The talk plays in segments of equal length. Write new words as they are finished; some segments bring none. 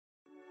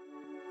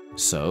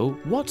So,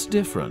 what's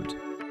different?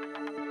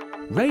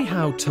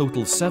 REHAU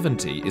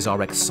TOTAL70 is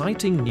our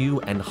exciting new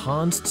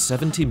enhanced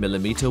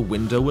 70mm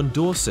window and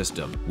door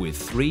system with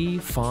 3,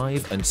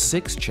 5 and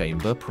 6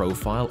 chamber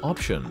profile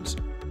options.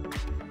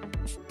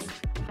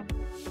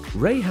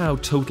 REHAU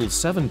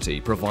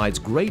TOTAL70 provides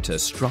greater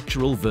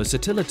structural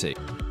versatility,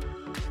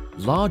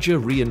 larger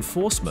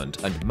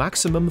reinforcement and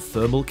maximum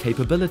thermal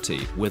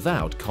capability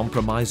without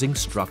compromising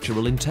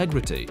structural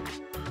integrity.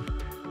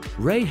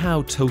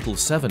 REHAU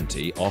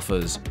TOTAL70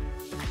 offers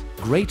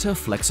greater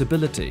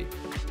flexibility.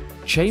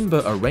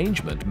 Chamber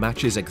arrangement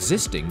matches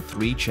existing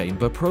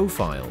 3-chamber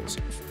profiles.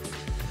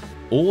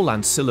 All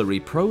ancillary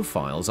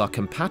profiles are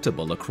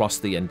compatible across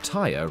the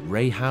entire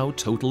REHAU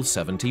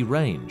TOTAL70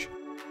 range.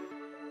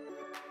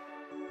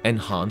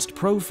 Enhanced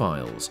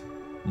profiles.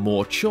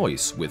 More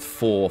choice with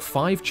 4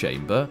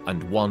 5-chamber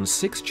and 1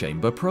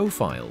 6-chamber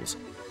profiles.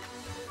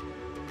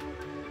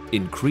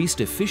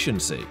 Increased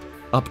efficiency.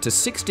 Up to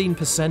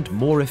 16%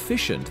 more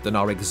efficient than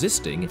our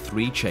existing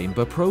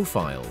 3-chamber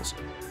profiles.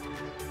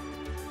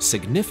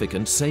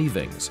 Significant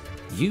savings.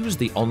 Use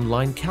the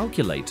online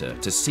calculator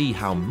to see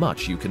how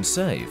much you can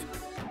save.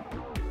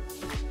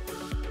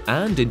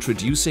 And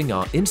introducing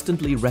our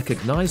instantly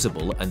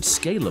recognizable and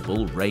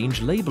scalable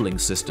range labeling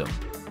system.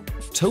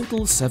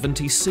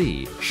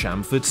 TOTAL70C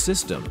chamfered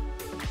system.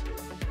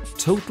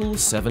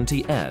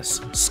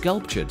 TOTAL70S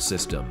sculptured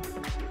system.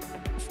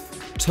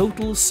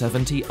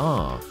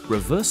 TOTAL70R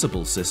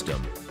reversible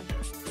system.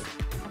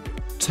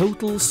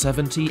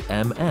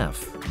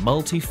 TOTAL70MF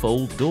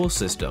multi-fold door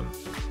system.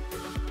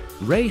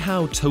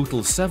 REHAU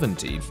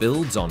TOTAL70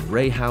 builds on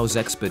REHAU's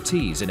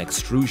expertise in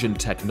extrusion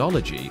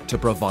technology to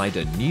provide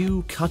a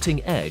new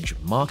cutting-edge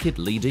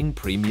market-leading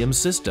premium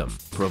system,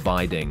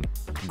 providing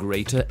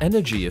greater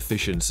energy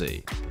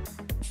efficiency,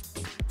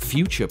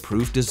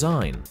 future-proof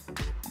design,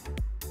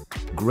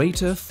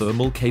 greater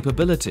thermal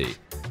capability,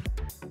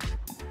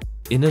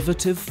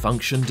 innovative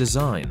function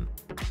design,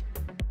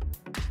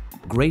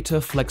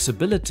 greater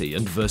flexibility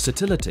and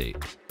versatility,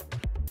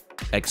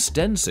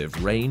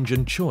 extensive range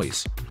and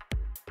choice,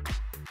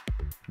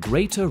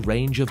 greater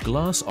range of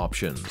glass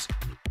options.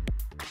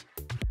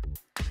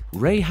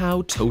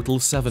 REHAU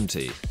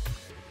TOTAL70,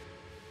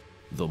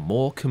 the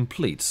more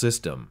complete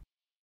system.